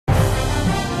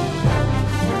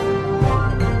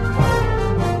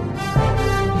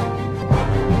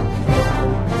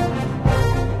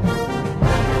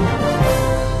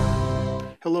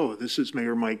Hello, this is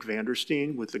Mayor Mike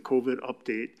Vandersteen with the COVID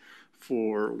update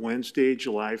for Wednesday,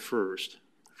 July 1st.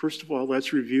 First of all,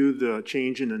 let's review the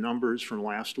change in the numbers from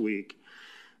last week.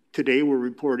 Today we're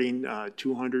reporting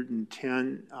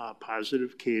 210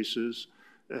 positive cases.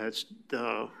 It's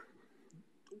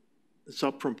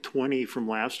up from 20 from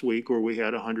last week where we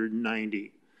had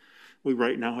 190. We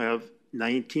right now have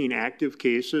 19 active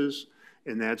cases,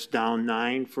 and that's down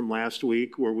 9 from last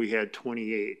week where we had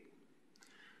 28.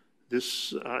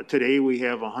 Today we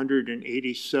have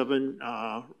 187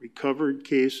 recovered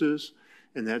cases,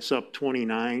 and that's up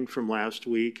 29 from last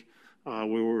week where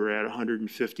we were at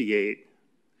 158.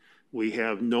 We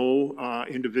have no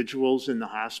individuals in the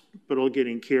hospital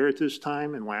getting care at this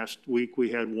time, and last week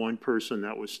we had one person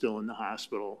that was still in the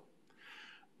hospital.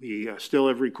 We still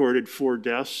have recorded 4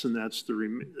 deaths, and that's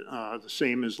the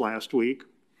same as last week.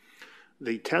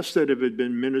 The tests that have been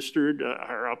administered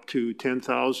are up to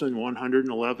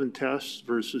 10,111 tests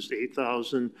versus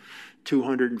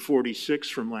 8,246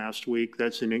 from last week.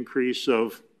 That's an increase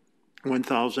of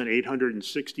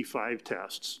 1,865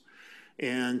 tests.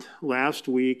 And last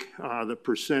week, the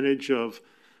percentage of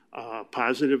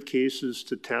positive cases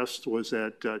to test was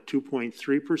at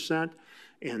 2.3%,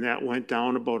 and that went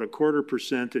down about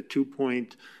 0.25% to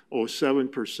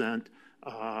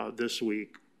 2.07% this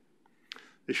week.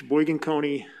 The Sheboygan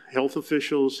County health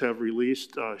officials have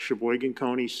released Sheboygan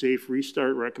County Safe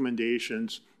Restart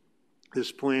recommendations.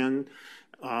 This plan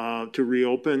to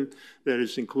reopen that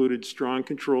has included strong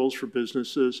controls for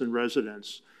businesses and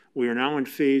residents. We are now in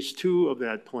phase 2 of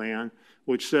that plan,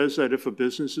 which says that if a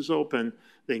business is open,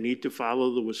 they need to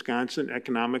follow the Wisconsin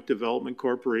Economic Development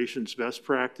Corporation's best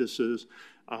practices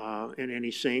and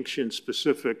any sanctions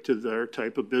specific to their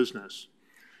type of business.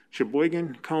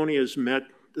 Sheboygan County has met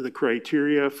the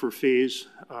criteria for phase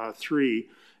 3,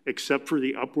 except for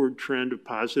the upward trend of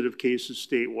positive cases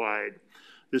statewide.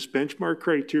 This benchmark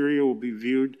criteria will be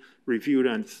reviewed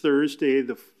on Thursday,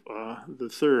 the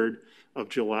 3rd of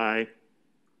July,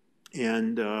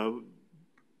 and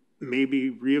may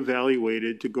be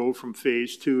reevaluated to go from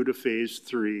phase 2 to phase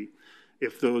 3.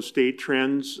 If those state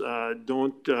trends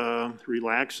don't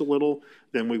relax a little,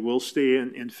 then we will stay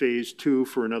in phase 2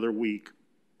 for another week.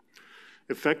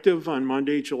 Effective on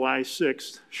Monday, July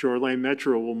 6th, Shoreline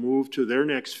Metro will move to their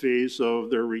next phase of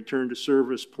their return to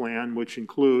service plan, which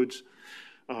includes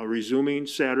resuming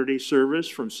Saturday service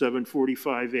from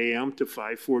 7:45 a.m. to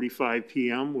 5:45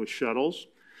 p.m. with shuttles.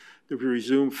 To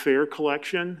resume fare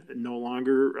collection, no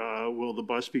longer will the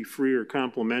bus be free or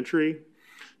complimentary.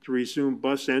 To resume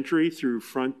bus entry through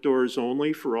front doors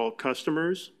only for all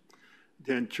customers.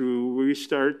 Then to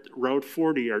restart Route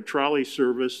 40, our trolley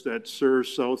service that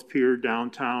serves South Pier,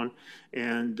 downtown,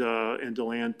 and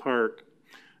DeLand Park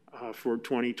for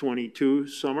 2022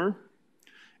 summer.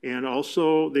 And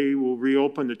also they will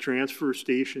reopen the transfer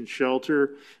station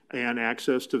shelter and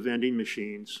access to vending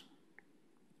machines.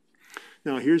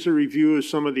 Now here's a review of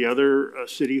some of the other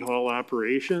City Hall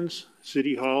operations.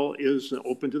 City Hall is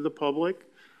open to the public.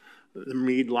 The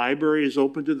Mead Library is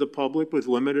open to the public with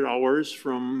limited hours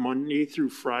from Monday through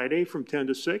Friday from 10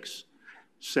 to 6,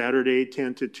 Saturday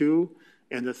 10 to 2,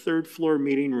 and the 3rd floor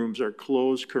meeting rooms are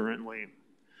closed currently.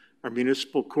 Our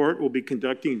municipal court will be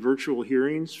conducting virtual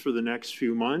hearings for the next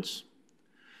few months.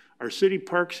 Our city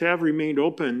parks have remained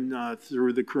open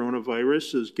through the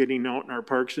coronavirus, as getting out in our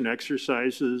parks and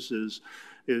exercises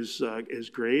is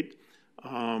great.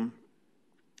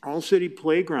 All city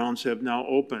playgrounds have now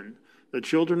opened. The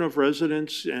children of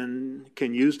residents can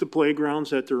use the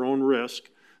playgrounds at their own risk.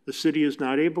 The city is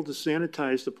not able to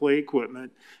sanitize the play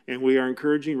equipment, and we are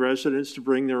encouraging residents to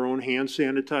bring their own hand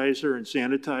sanitizer and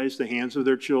sanitize the hands of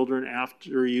their children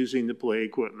after using the play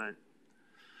equipment.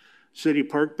 City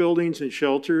park buildings and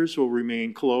shelters will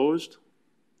remain closed.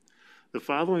 The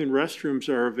following restrooms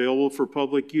are available for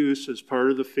public use as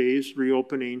part of the phased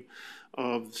reopening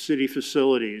of city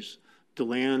facilities.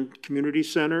 DeLand Community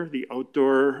Center, the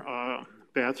outdoor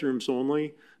bathrooms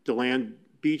only, DeLand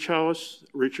Beach House,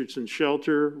 Richardson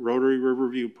Shelter, Rotary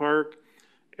Riverview Park,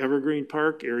 Evergreen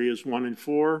Park, areas 1 and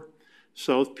 4,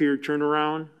 South Pier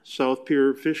Turnaround, South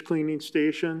Pier Fish Cleaning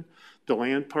Station,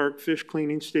 DeLand Park Fish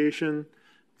Cleaning Station,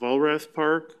 Valrath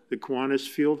Park, the Kiwanis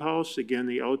Fieldhouse, again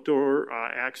the outdoor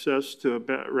access to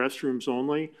restrooms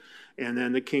only, and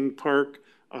then the King Park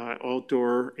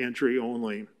outdoor entry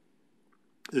only.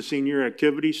 The Senior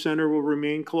Activity Center will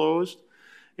remain closed.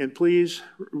 And please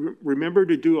remember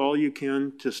to do all you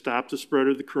can to stop the spread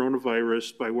of the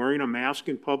coronavirus by wearing a mask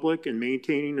in public and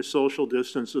maintaining a social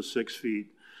distance of 6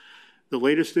 feet. The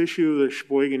latest issue of the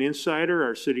Sheboygan Insider,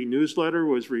 our city newsletter,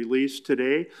 was released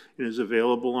today and is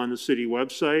available on the city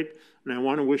website. And I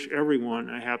want to wish everyone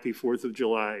a happy 4th of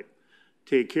July.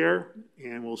 Take care,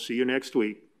 and we'll see you next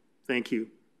week. Thank you.